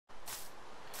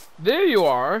There you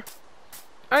are.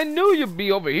 I knew you'd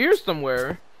be over here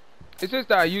somewhere. It's just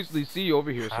that I usually see you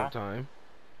over here sometime.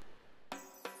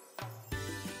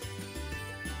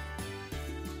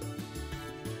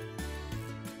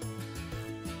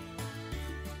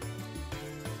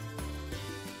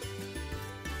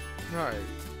 Alright.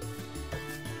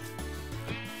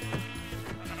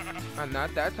 I'm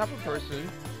not that type of person.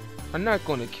 I'm not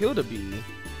gonna kill the bee.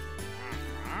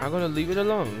 I'm gonna leave it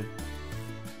alone.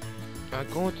 I'm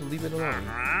going to leave it alone.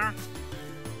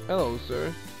 Hello,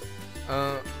 sir.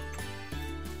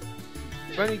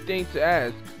 Funny thing to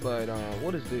ask, but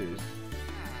what is this?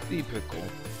 Sea pickle.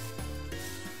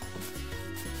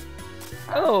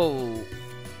 Hello.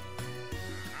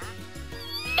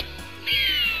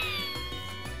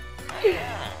 You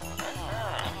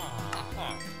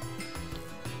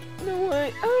know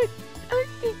what? I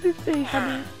think this day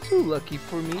honey is too lucky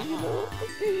for me, you know?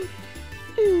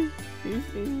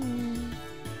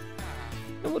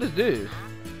 And what is this?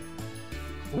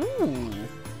 Ooh,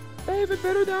 they even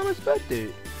better than I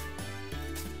expected.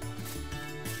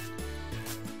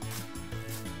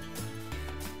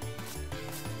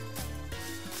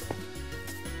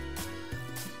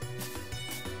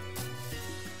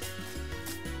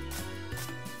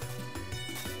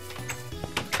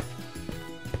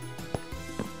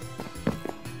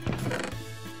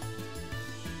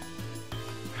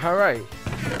 All right.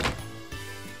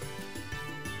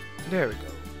 There we go.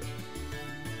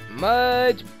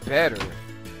 Much better.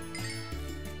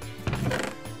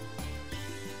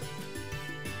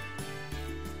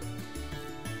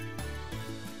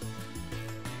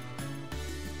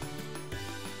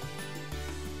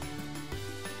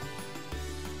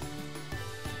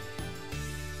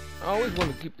 I always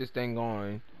want to keep this thing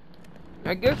going.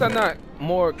 I guess I'm not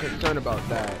more concerned about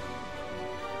that.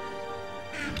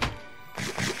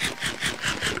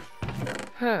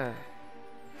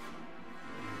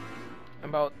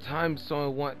 About time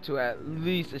someone want to at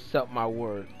least accept my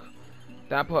work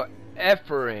that I put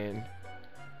effort in.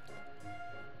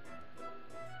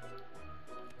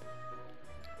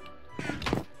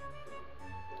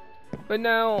 But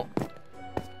now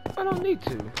I don't need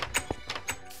to.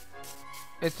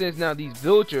 And since now these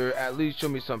villagers at least show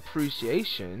me some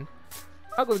appreciation,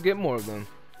 I'm gonna get more of them.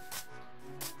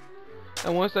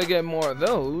 And once I get more of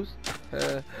those,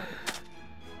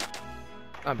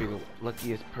 I'll be the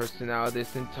luckiest person out of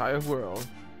this entire world.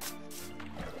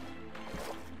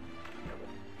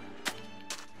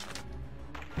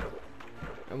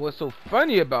 And what's so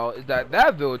funny about is that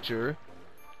villager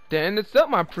didn't accept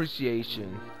my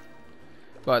appreciation,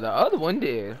 but the other one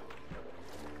did.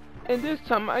 And this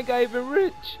time I got even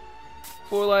rich.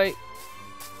 For like,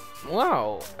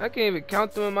 wow, I can't even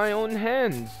count them in my own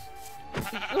hands.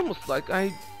 It's almost like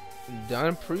I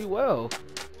done pretty well.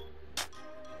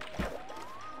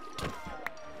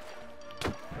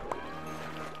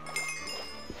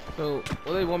 So,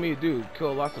 what they want me to do?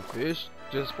 Kill lots of fish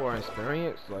just for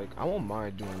experience? Like, I won't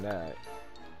mind doing that.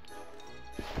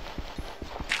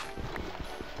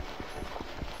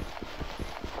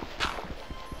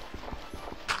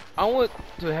 I want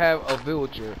to have a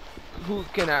villager who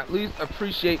can at least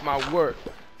appreciate my work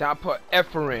that I put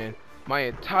effort in my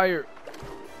entire...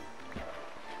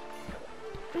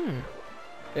 It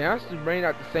has to rain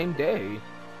out the same day.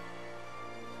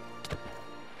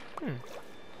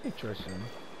 Interesting.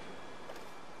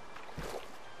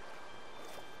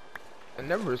 I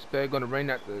never expect gonna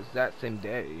rain out the exact same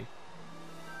day.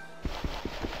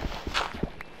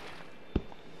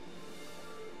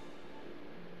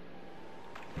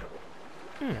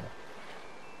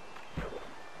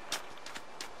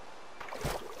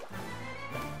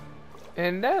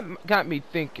 And that got me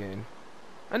thinking.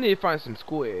 I need to find some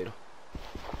squid.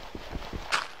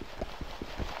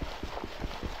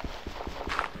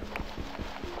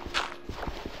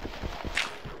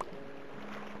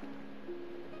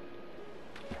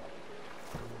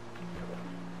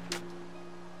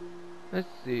 Let's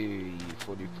see,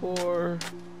 44.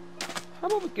 How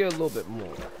about we get a little bit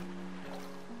more?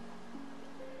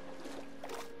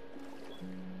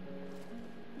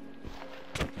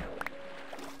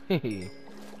 Hehe.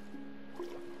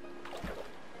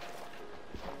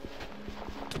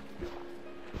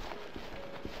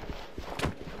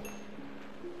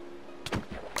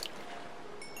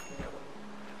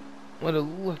 What the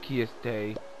luckiest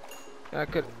day I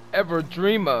could ever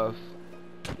dream of.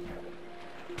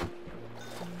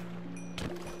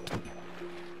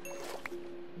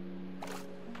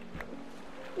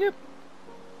 Yep.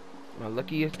 My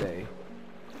luckiest day.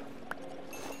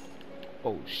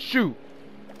 Oh shoot.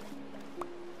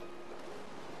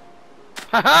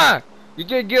 Haha! You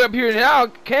can't get up here now,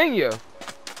 can you?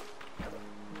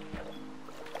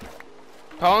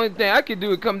 The only thing I can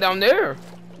do is come down there.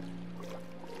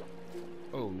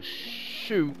 Oh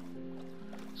shoot.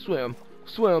 Swim,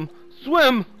 swim,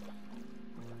 swim!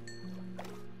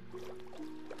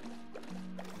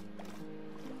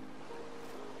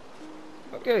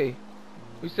 Okay,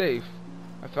 we're safe.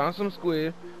 I found some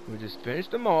squid. We just finished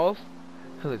them off.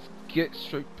 Let's get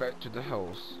straight back to the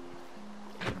house.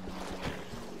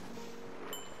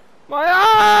 My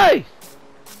eyes!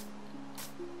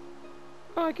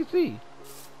 Oh, I can see.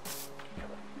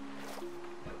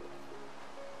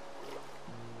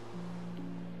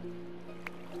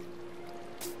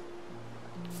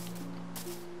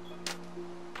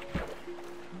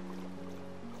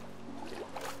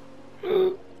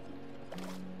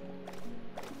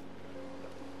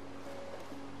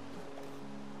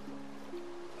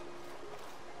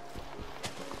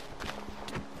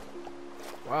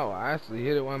 Wow, I actually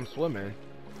hit it while I'm swimming.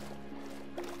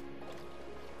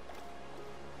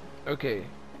 Okay.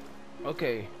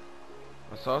 Okay.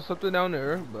 I saw something down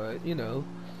there, but, you know,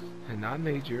 not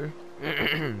major.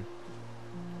 Let's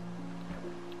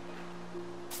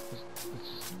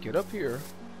just get up here.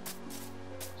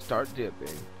 Start dipping.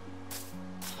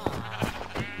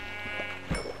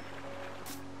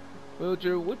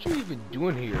 Villager, what you even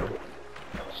doing here?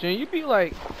 Shouldn't you be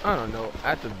like, I don't know,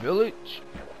 at the village?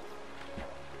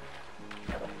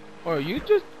 Or are you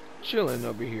just chilling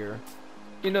over here?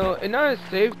 You know, it's not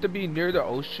safe to be near the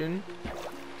ocean.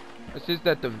 It's just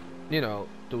that the, you know,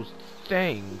 those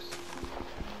things.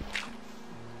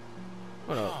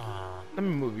 Hold up. Let me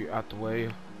move you out the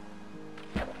way.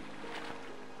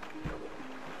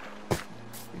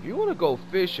 If you want to go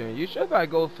fishing, you should probably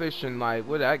go fishing like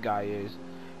where that guy is.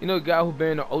 You know the guy who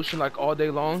been in the ocean like all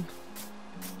day long?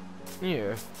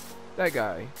 Yeah, that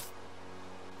guy.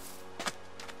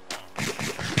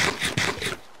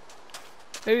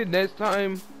 Maybe next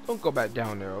time, don't go back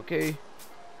down there, okay?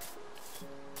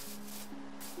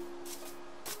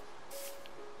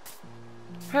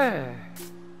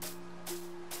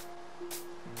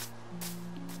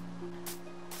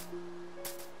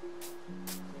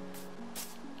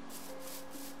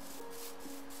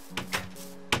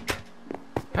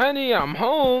 Honey, I'm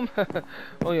home.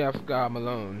 Oh yeah, I forgot I'm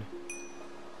alone.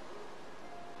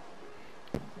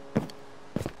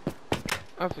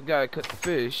 I forgot to cut the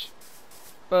fish.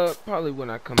 But probably when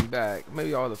I come back,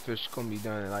 maybe all the fish gonna be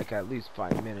done in like at least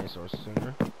 5 minutes or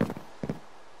sooner.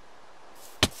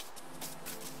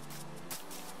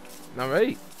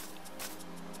 Alright.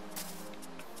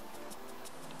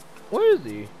 Where is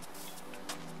he?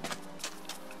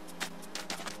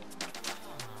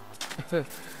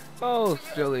 Oh,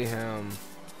 silly him.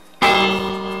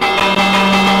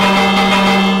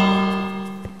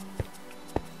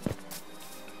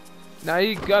 Now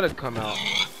you gotta come out.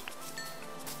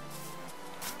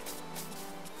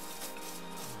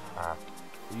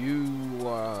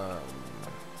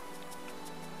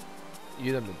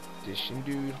 You the magician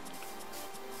dude?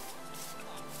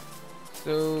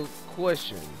 So,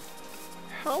 question.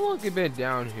 How long you been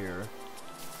down here?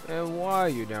 And why are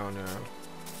you down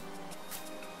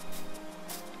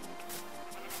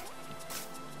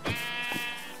there?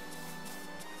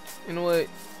 You know what?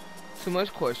 Too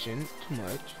much question. Too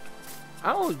much.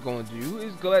 All I was gonna do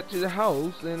is go back to the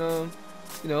house and,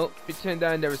 you know, pretend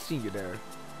that I never seen you there.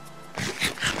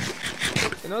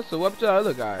 And also, what up to the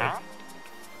other guy?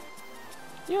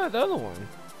 Yeah, the other one.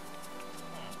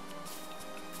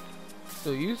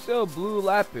 So you sell blue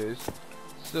lapis.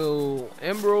 So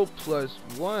emerald plus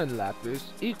 1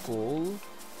 lapis equals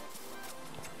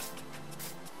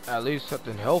at least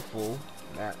something helpful.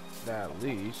 That at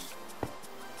least.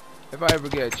 If I ever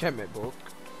get an enchantment book.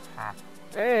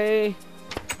 Hey.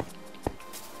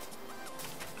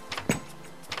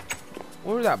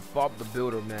 Where's that Bob the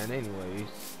Builder man anyways?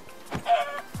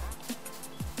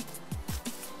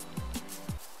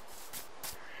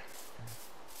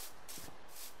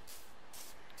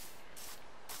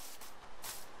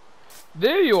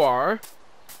 There you are.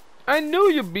 I knew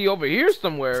you'd be over here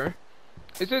somewhere.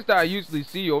 It's just that I usually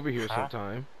see you over here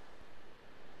sometime.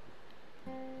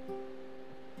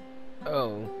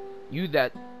 Oh, you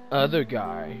that other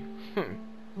guy. I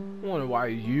wonder why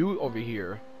you over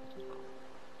here.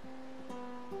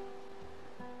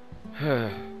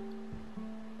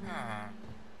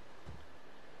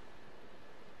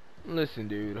 Listen,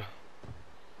 dude.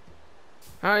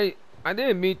 I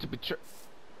didn't mean to betray.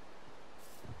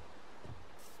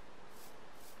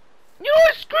 You know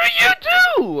what? Screw you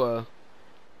too!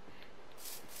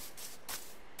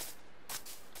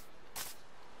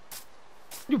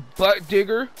 You butt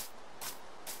digger.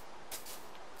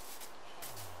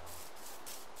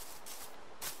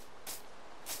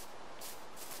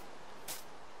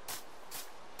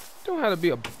 don't have to be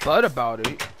a butt about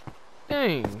it.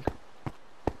 Dang.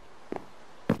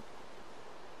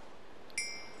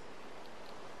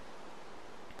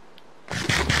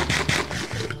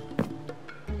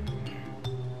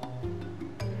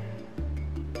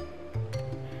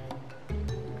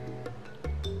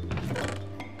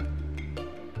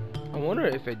 I wonder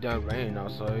if it done rain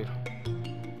outside.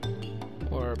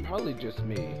 Or probably just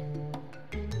me.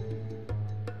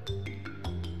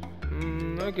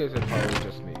 I guess it's probably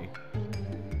just me.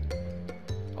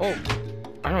 Oh,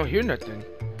 I don't hear nothing.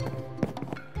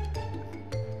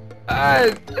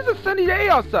 It's a sunny day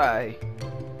outside.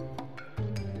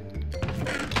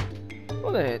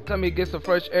 Well then, time me to get some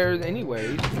fresh air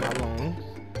anyways in my lungs.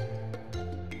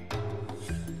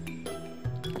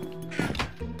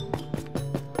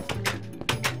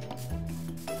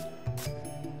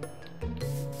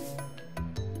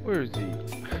 Where is he?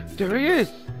 There he is!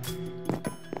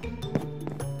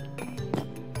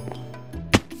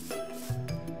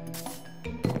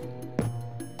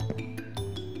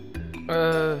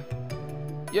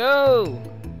 Yo!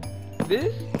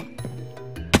 This?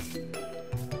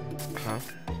 Huh?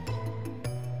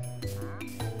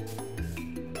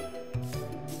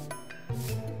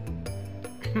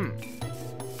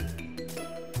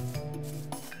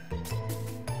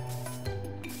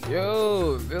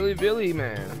 Yo, Billy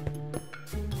man.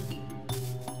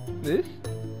 This?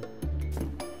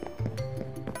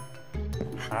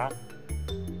 Huh?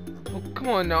 Oh, come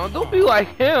on now, don't be like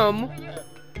him.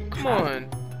 Come on.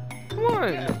 Come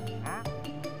on.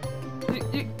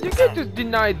 You can't just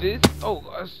deny this.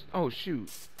 Oh shoot.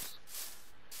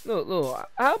 Look,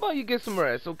 how about you get some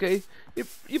rest, okay?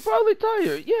 You're probably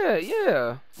tired.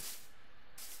 Yeah.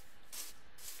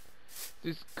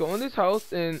 Just go in this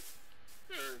house and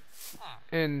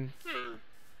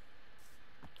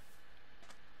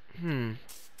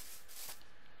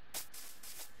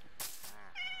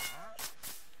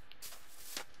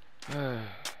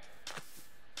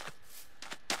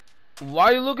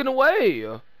why are you looking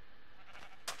away?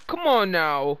 Come on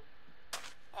now.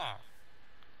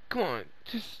 Come on,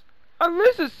 just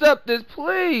let's accept this,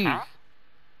 please.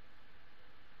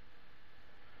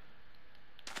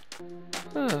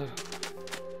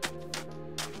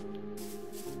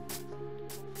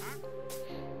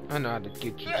 I know how to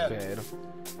get you to bed.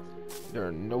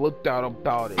 There's no doubt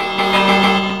about it.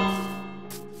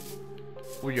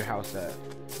 Where your house at?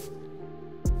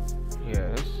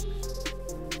 Yes.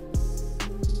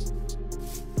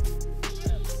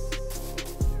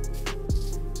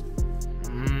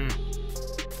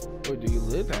 Where do you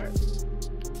live at?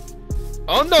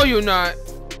 Oh no, you're not.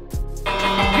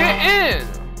 Get in.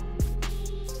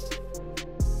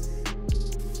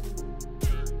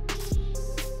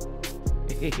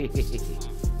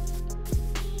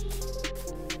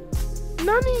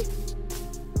 Nani?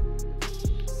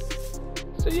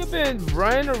 So you've been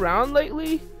running around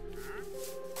lately?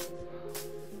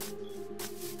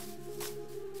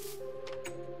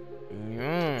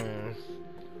 Yes.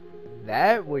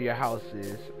 That where your house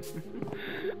is.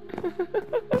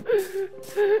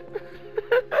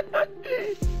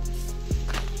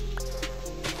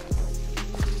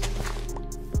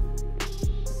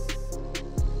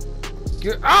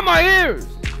 Get out my ears!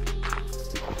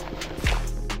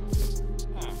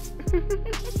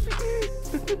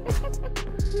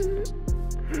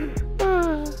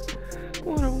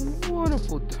 What a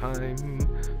wonderful time.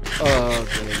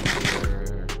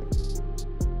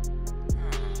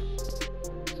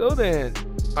 So then,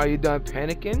 are you done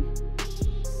panicking?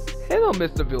 Hello,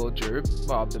 Mr. Villager,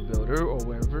 Bob the Builder, or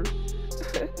whatever.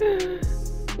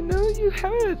 You know, you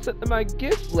haven't accepted my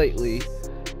gift lately.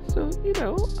 So, you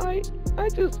know, I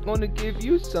just want to give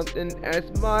you something as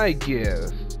my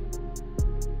gift.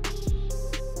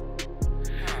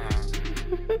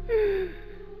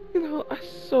 You know, I'm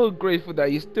so grateful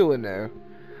that you're still in there.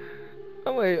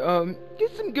 Oh wait,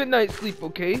 get some good night sleep,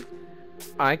 okay?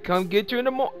 I come get you in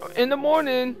the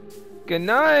morning. Good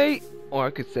night, or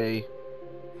I could say,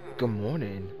 good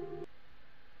morning.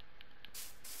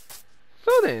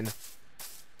 So then,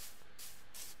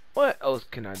 what else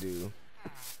can I do?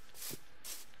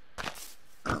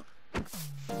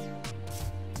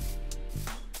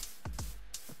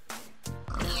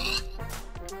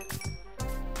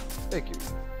 Thank you.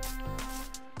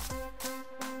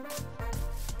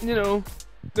 You know,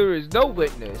 there is no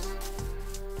witness.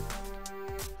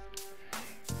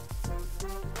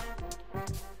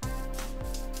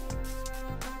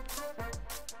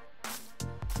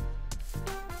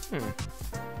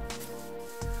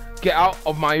 Get out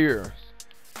of my ears.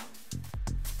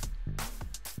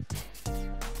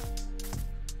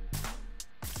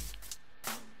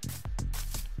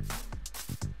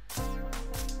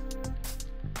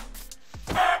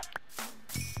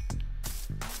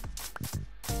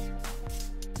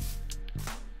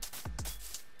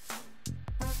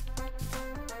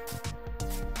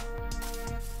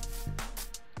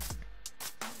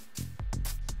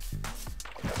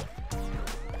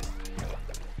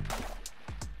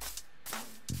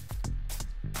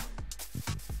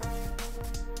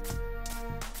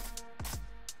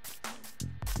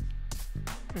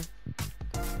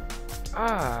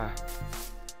 Ah,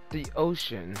 the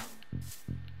ocean.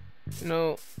 You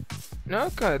know, now I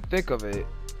kind of think of it.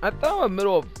 I thought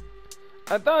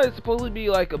it's supposed to be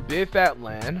like a big fat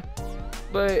land,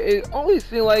 but it always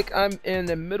seems like I'm in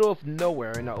the middle of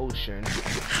nowhere in the ocean.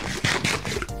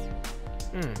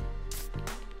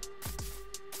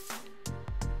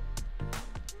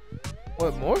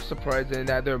 What's more surprising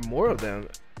that there are more of them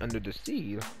under the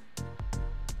sea.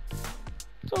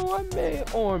 So I may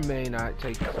or may not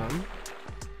take some.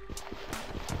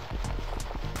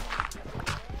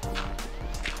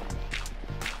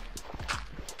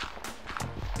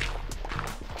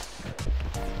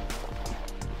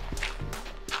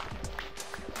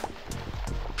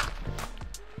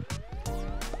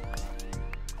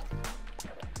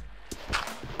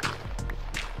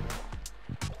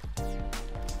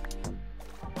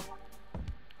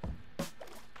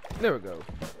 There we go.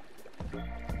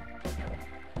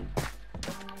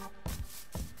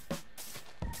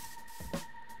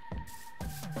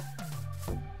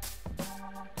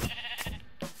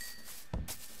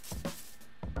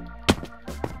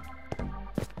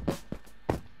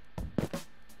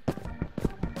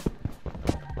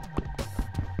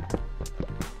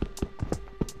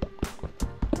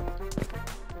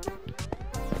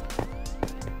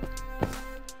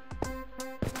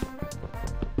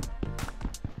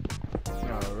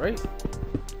 Right.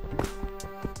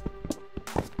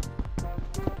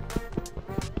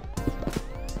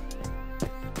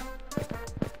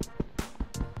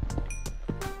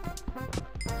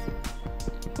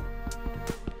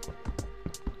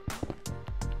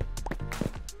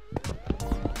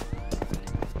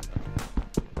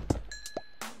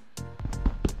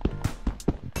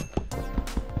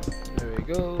 There we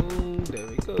go, there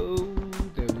we go,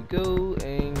 there we go,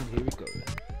 and here we go.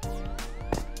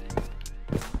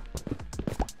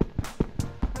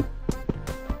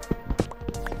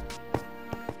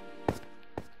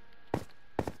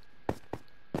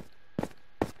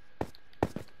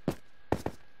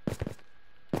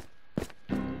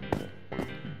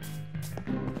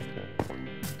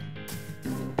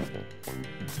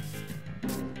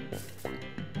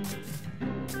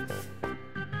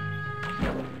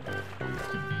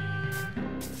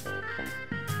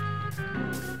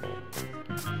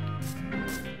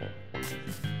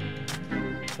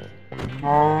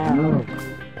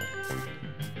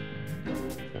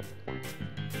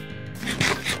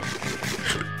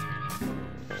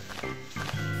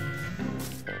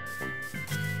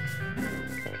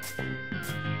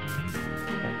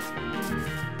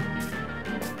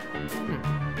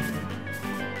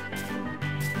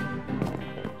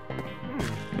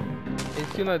 It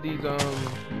seems like these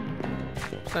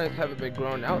plants haven't been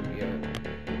grown out yet.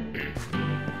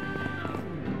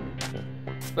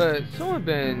 But someone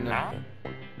been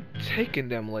taking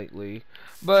them lately.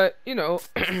 But you know,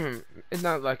 it's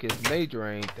not like it's major or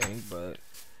anything. But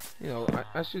you know,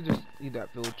 I should just eat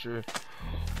that villager.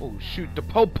 Oh shoot, the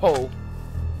popo!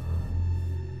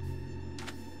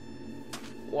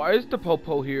 Why is the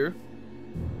popo here?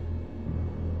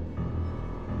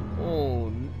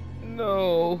 Oh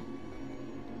no!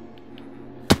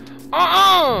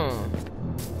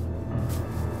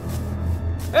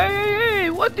 Hey, hey, hey!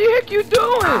 What the heck you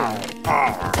doing?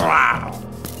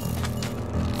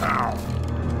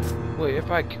 Wait,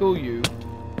 if I kill you...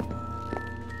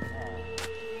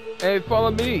 Hey,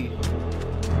 follow me!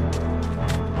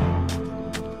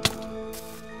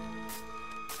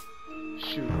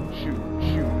 Shoot, shoot,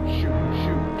 shoot, shoot,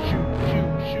 shoot, shoot,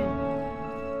 shoot, shoot.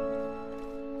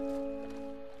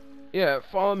 Yeah,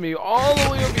 follow me all the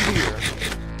way over here.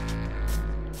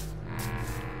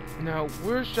 Now,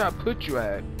 where should I put you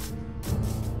at?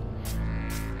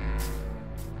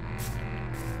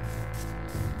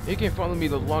 You can follow me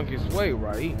the longest way,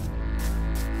 right?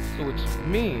 So which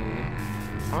means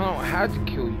I don't have to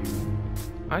kill you.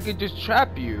 I can just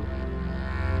trap you.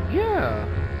 Yeah.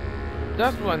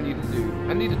 That's what I need to do.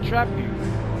 I need to trap you.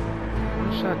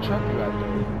 Where should I trap you at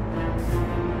though?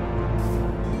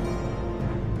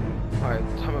 Alright,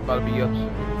 time about to be up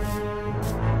soon.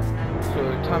 So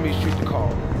time you shoot the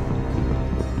call.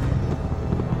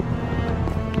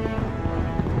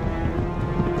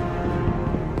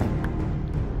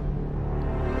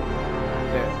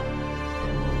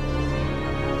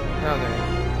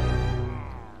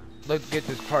 Let's get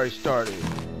this party started.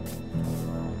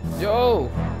 Yo,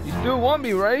 you still want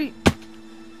me, right?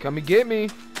 Come and get me.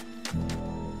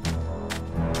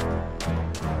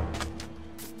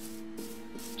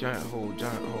 Giant hole,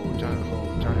 giant hole, giant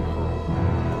hole, giant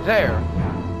hole. There.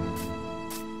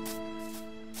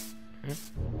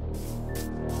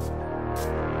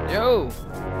 Yo,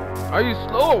 are you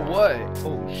slow or what?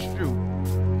 Oh shoot.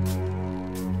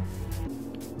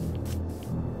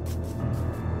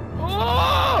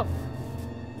 Oh!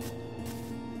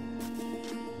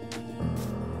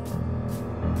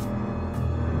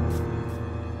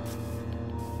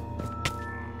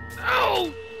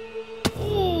 Ow!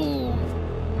 Ooh!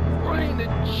 Right in the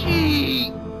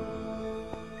cheek!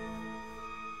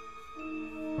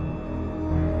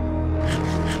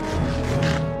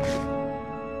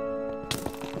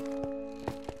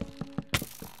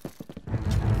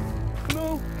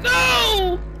 No!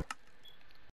 No!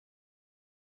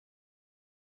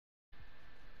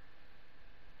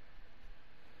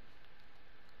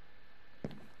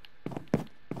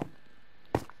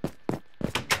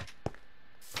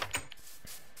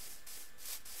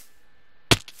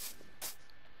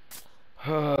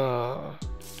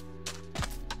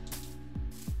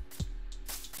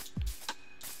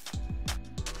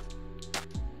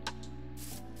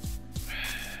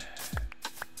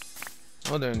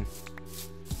 Well then,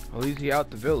 at least he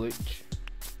out the village.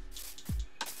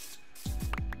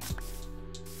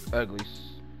 Ugly.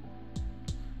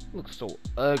 Looks so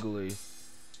ugly.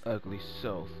 Ugly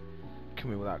self.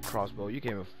 Come here with that crossbow. You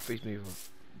can't even face me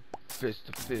fist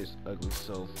to fist. Ugly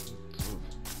self.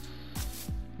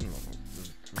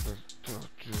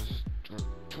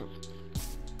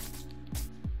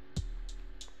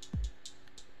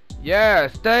 Yeah,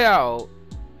 stay out.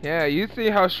 Yeah, you see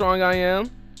how strong I am?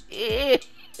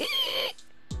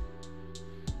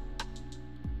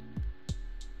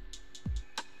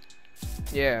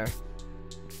 Yeah.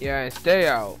 Yeah, and stay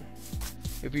out.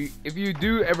 If you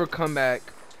do ever come back,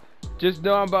 just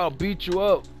know I'm about to beat you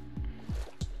up.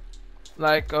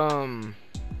 Like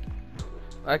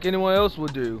anyone else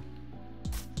would do.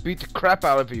 Beat the crap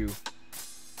out of you.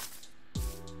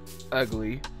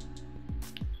 Ugly.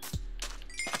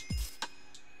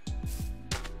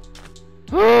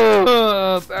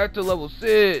 Back to level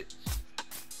 6.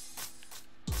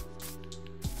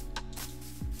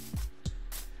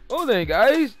 Well then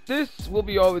guys, this will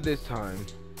be all this time.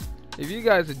 If you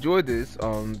guys enjoyed this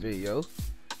video,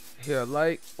 hit a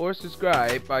like or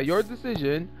subscribe by your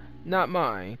decision, not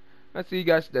mine. I'll see you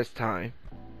guys next time.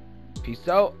 Peace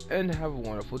out and have a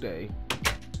wonderful day.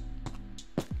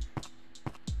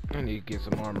 I need to get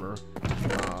some armor.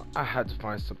 I had to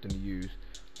find something to use.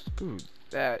 Screw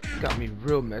that. Got me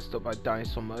real messed up by dying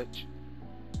so much.